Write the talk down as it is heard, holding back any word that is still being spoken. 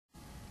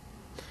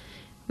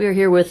We are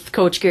here with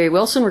Coach Gary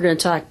Wilson. We're going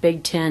to talk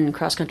Big Ten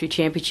cross-country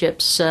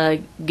championships.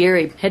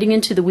 Gary, heading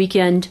into the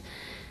weekend,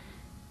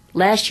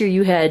 last year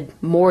you had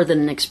more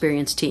than an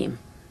experienced team.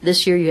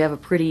 This year you have a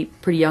pretty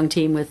young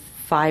team with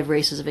 5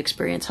 races of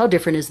experience. How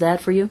different is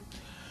that for you?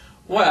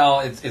 Well,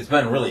 it's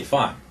been really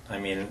fun. I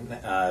mean,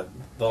 the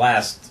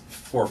last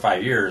 4 or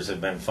 5 years have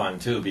been fun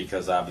too,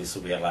 because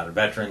obviously we had a lot of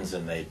veterans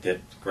and they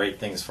did great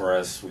things for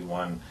us. We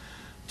won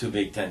 2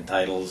 Big Ten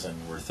titles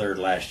and were third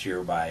last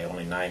year by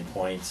only 9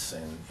 points,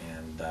 and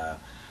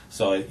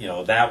so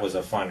that was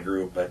a fun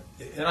group.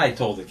 And I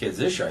told the kids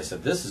this year, I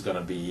said, this is going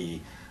to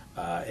be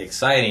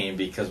exciting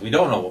because we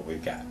don't know what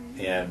we've got,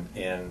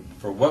 and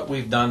for what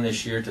we've done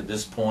this year to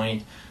this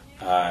point,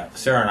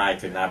 Sarah and I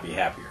could not be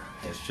happier.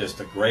 It's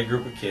just a great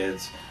group of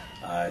kids.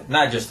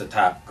 Not just the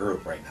top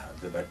group right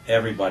now, but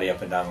everybody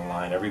up and down the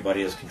line.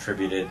 Everybody has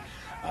contributed.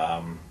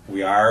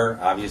 We are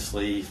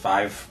obviously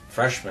 5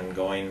 freshmen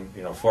going,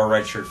 4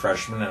 redshirt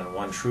freshmen and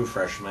 1 true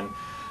freshman,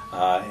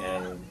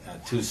 and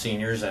 2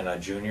 seniors and a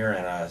junior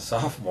and a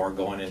sophomore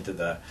going into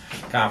the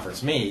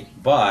conference meet.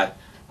 But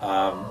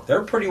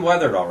they're pretty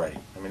weathered already.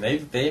 I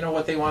mean, they know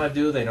what they want to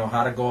do. They know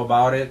how to go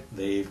about it.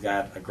 They've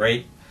got a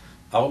great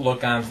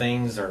outlook on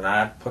things. They're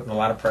not putting a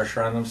lot of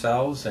pressure on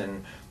themselves,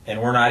 and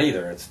we're not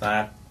either. It's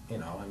not.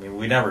 I mean,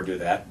 we never do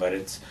that, but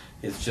it's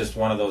just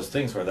one of those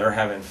things where they're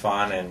having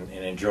fun and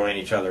enjoying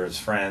each other as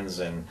friends,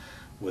 and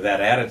with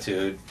that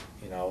attitude,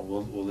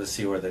 we'll just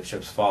see where the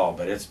chips fall.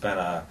 But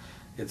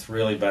it's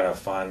really been a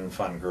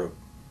fun group.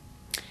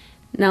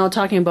 Now,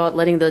 talking about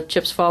letting the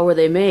chips fall where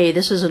they may,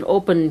 this is an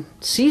open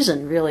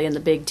season really in the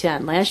Big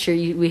Ten. Last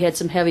year we had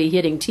some heavy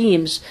hitting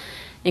teams,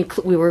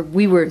 we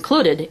were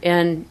included,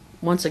 and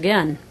once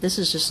again, this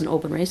is just an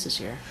open race this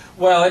year.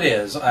 Well, it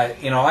is.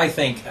 I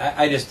think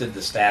I just did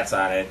the stats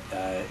on it.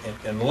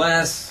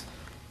 Unless,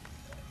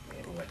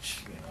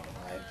 which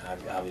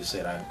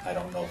obviously I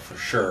don't know for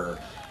sure,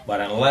 but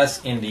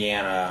unless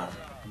Indiana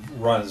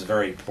runs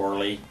very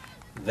poorly,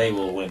 they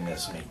will win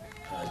this meet.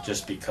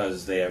 Just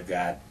because they have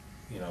got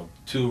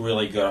 2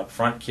 really good up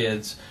front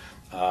kids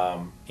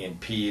in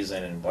Pease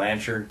and in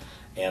Blanchard,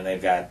 and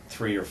they've got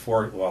 3 or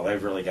 4. Well,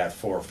 they've really got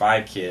 4 or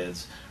 5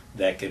 kids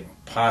that could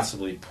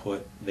possibly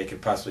put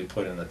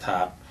in the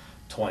top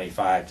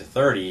 25 to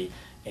 30,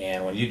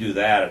 and when you do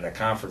that at a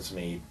conference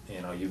meet,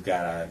 you've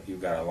got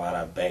a lot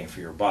of bang for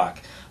your buck.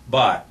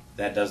 But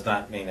that does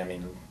not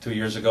mean, 2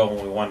 years ago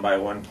when we won by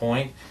 1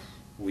 point,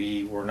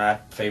 we were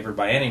not favored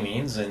by any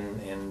means,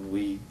 and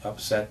we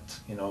upset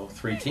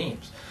 3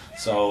 teams.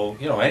 So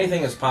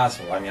anything is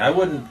possible. I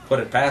wouldn't put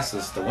it past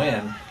us to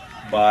win,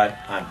 but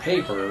on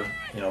paper,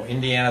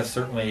 Indiana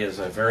certainly is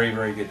a very,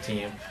 very good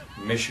team.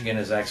 Michigan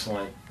is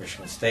excellent.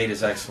 Michigan State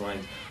is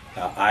excellent.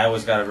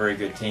 Iowa's got a very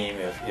good team.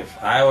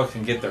 If Iowa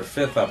can get their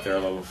 5th up there a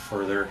little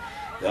further,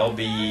 they'll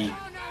be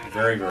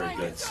very, very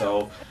good.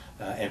 So,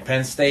 and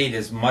Penn State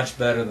is much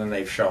better than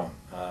they've shown.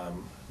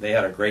 They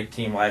had a great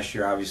team last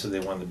year. Obviously,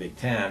 they won the Big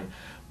Ten,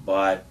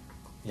 but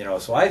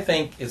so I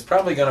think it's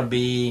probably going to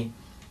be.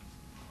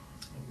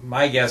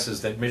 My guess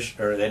is that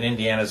that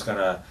Indiana's going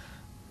to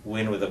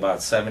win with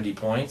about 70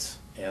 points,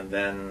 and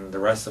then the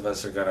rest of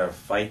us are going to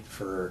fight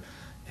for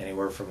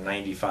anywhere from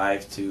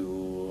 95 to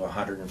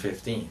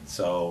 115.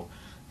 So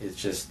it's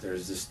just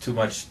there's just too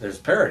much. There's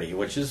parity,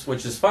 which is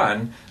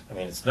fun.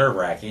 It's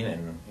nerve-wracking,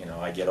 and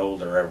I get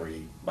older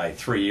by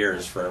 3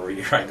 years for every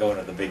year I go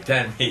into the Big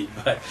Ten meet.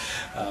 But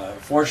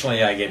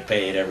fortunately, I get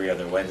paid every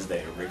other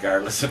Wednesday,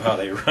 regardless of how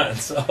they run.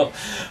 So,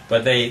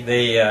 but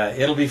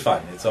it'll be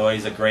fun. It's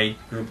always a great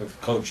group of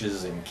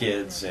coaches and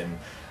kids, and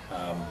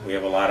we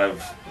have a lot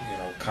of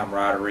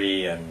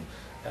camaraderie, and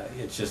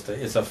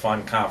it's a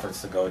fun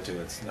conference to go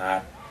to. It's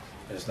not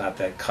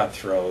that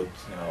cutthroat.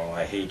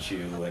 I hate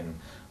you and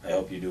I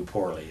hope you do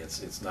poorly.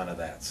 It's none of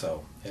that.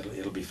 So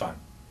it'll be fun.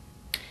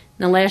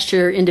 Now, last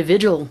year,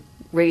 individual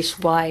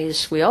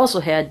race-wise, we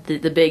also had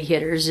the big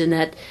hitters in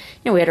that,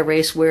 we had a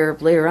race where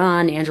later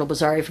on, Angela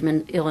Bazzari from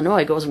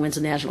Illinois goes and wins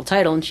the national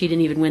title, and she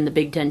didn't even win the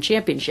Big Ten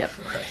championship.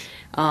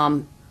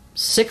 Right.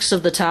 6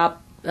 of the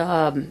top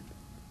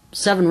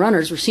 7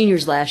 runners were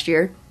seniors last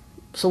year.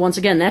 So once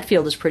again, that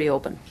field is pretty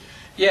open.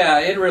 Yeah,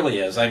 it really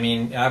is.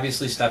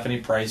 Obviously Stephanie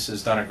Price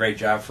has done a great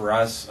job for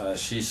us.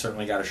 She's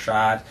certainly got a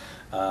shot.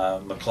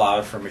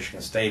 McLeod from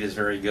Michigan State is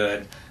very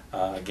good.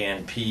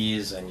 Again,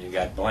 Pease, and you've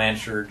got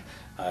Blanchard.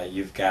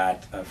 You've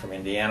got from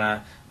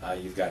Indiana.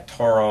 You've got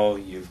Toro.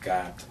 You've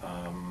got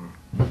a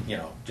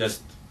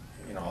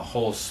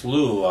whole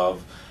slew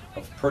of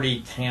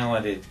pretty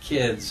talented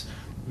kids.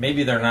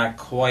 Maybe they're not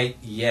quite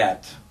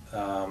yet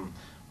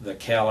the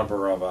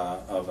caliber of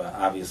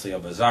obviously a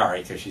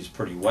Bazzari, because she's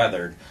pretty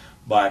weathered.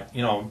 But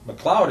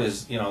McLeod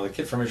is the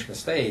kid from Michigan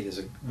State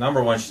is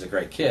number one. She's a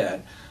great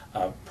kid,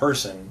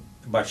 person,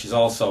 but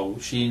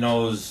she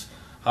knows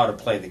how to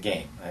play the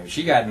game.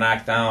 She got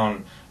knocked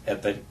down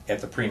at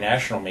the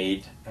pre-national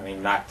meet.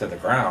 Knocked to the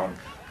ground,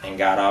 and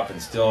got up and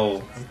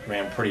still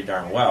ran pretty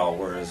darn well.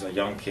 Whereas a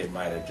young kid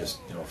might have just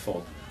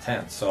folded the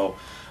tent. So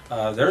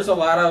there's a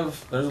lot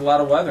of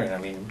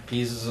weathering.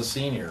 Pease is a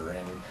senior,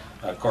 and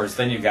of course,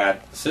 then you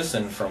got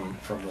Sisson from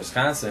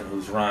Wisconsin,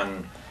 who's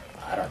run,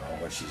 I don't know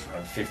what she's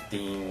run,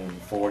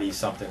 1540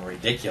 something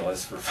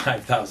ridiculous for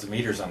 5,000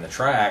 meters on the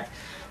track,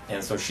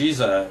 and so she's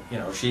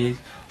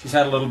she's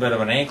had a little bit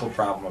of an ankle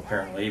problem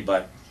apparently,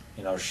 but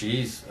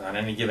she's on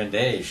any given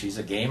day she's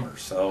a gamer.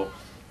 So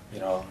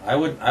I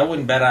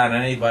wouldn't bet on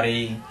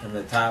anybody in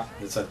the top.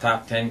 It's a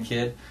top 10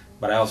 kid,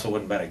 but I also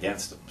wouldn't bet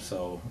against them.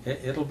 So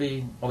it'll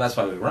be, well, that's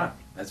why we run.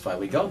 That's why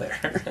we go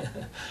there.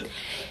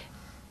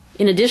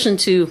 In addition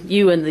to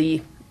you and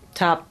the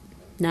top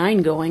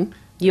 9 going,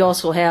 you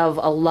also have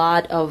a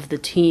lot of the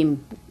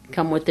team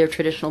come with their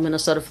traditional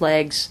Minnesota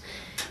flags.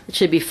 It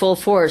should be full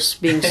force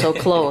being so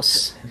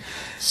close.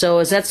 So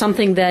is that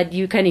something that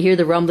you kind of hear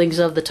the rumblings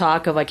of, the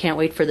talk of, I can't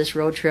wait for this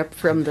road trip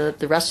from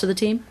the rest of the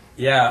team?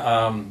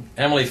 Yeah,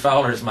 Emily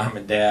Fowler's mom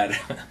and dad.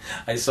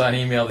 I saw an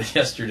email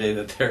yesterday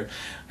that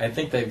I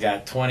think they've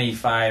got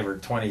 25 or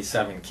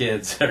 27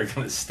 kids that are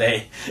going to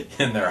stay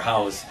in their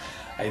house.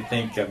 I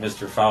think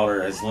Mr.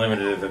 Fowler has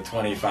limited it to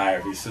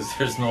 25. He says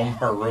there's no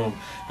more room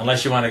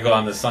unless you want to go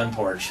on the sun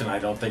porch, and I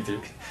don't think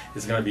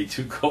it's going to be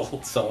too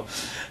cold. So,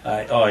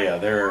 oh yeah,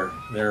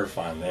 they're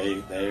fun.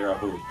 They are a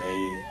hoot.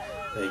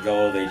 They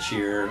go, they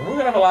cheer, and we're going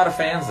to have a lot of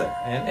fans there.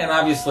 And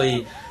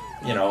obviously,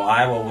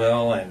 Iowa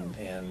will,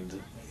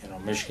 and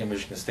Michigan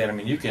State. I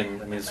mean,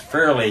 it's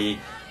fairly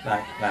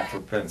not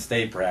for Penn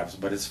State perhaps,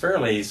 but it's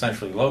fairly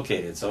centrally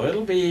located. So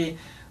there'll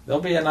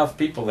be enough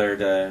people there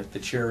to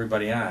cheer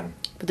everybody on.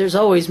 But there's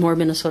always more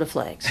Minnesota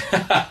flags.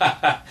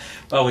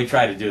 Well, we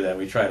try to do that.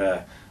 We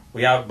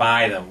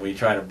outbuy them. We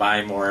try to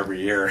buy more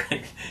every year,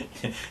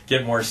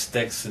 get more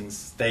sticks and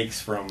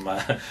steaks from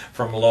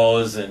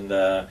Lowe's, and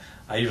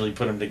I usually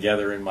put them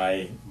together in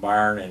my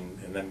barn,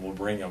 and then we'll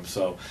bring them.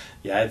 So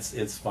yeah,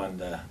 it's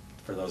fun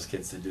for those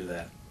kids to do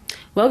that.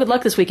 Well, good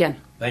luck this weekend.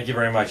 Thank you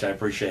very much. I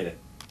appreciate it.